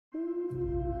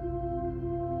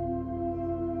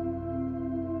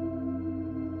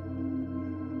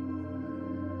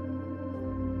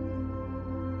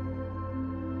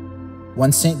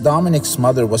When St. Dominic's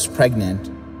mother was pregnant,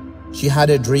 she had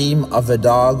a dream of a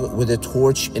dog with a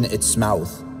torch in its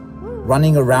mouth,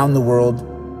 running around the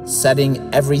world,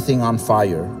 setting everything on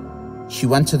fire. She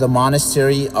went to the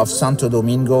monastery of Santo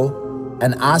Domingo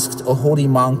and asked a holy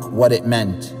monk what it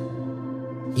meant.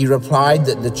 He replied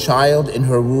that the child in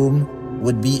her womb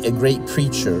would be a great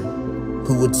preacher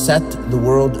who would set the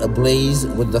world ablaze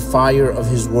with the fire of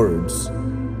his words.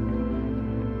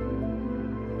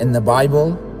 In the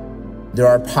Bible, there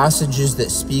are passages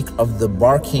that speak of the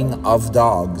barking of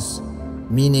dogs,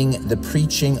 meaning the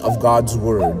preaching of God's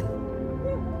word.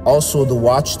 Also, the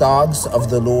watchdogs of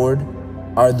the Lord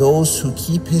are those who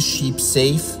keep his sheep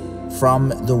safe from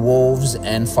the wolves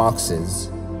and foxes.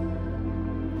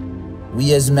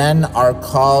 We as men are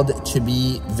called to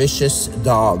be vicious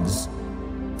dogs,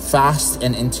 fast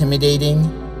and intimidating,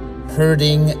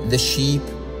 herding the sheep,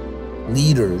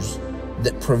 leaders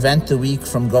that prevent the weak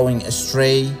from going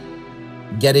astray,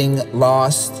 getting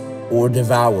lost or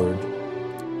devoured.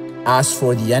 As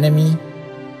for the enemy,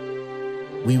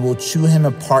 we will chew him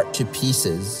apart to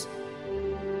pieces.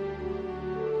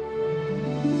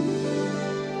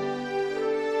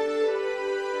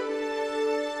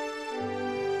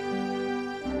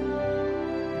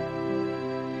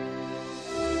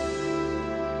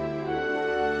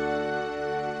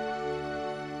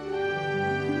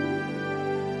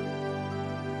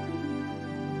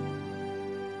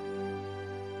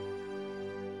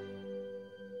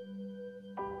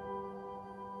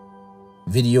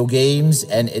 Video games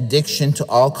and addiction to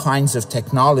all kinds of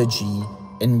technology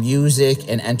in music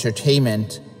and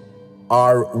entertainment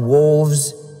are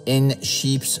wolves in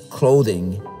sheep's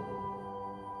clothing,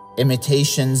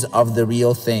 imitations of the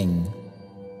real thing.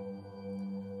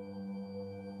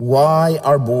 Why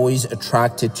are boys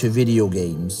attracted to video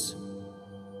games?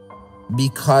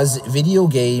 Because video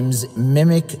games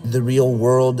mimic the real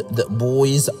world that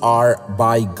boys are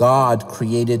by God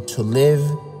created to live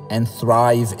and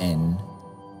thrive in.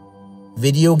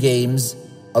 Video games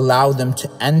allow them to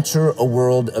enter a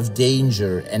world of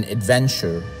danger and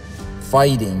adventure,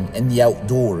 fighting in the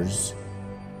outdoors.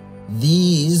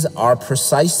 These are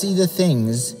precisely the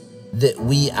things that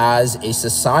we as a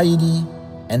society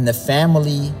and the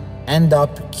family end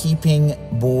up keeping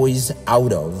boys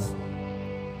out of.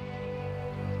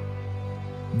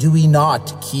 Do we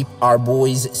not keep our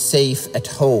boys safe at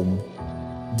home,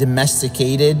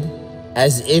 domesticated,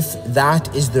 as if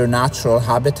that is their natural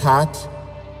habitat?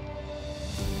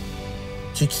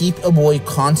 To keep a boy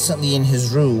constantly in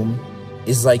his room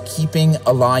is like keeping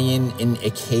a lion in a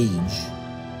cage.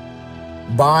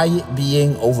 By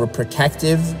being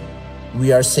overprotective,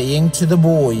 we are saying to the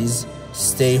boys,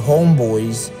 stay home,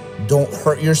 boys, don't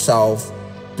hurt yourself,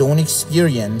 don't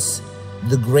experience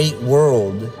the great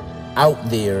world out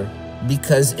there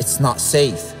because it's not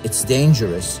safe, it's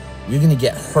dangerous, you're gonna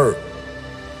get hurt.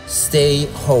 Stay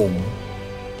home.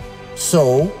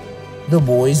 So the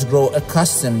boys grow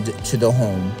accustomed to the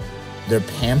home. They're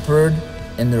pampered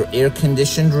in their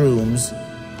air-conditioned rooms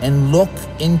and look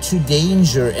into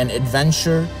danger and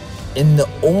adventure in the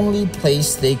only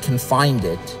place they can find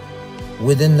it,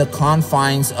 within the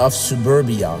confines of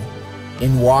suburbia,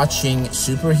 in watching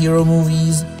superhero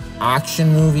movies,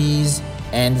 action movies,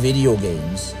 and video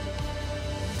games.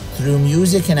 Through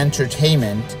music and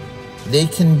entertainment, they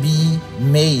can be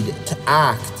made to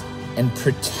act and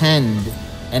pretend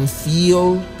and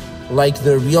feel like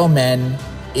they're real men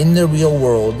in the real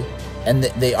world, and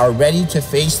that they are ready to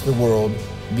face the world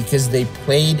because they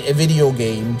played a video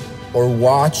game or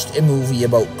watched a movie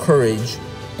about courage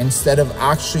instead of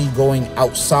actually going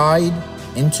outside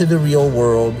into the real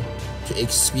world to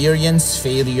experience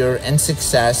failure and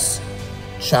success,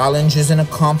 challenges and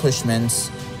accomplishments,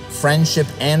 friendship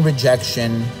and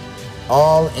rejection,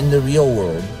 all in the real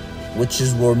world, which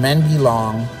is where men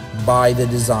belong by the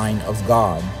design of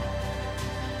God.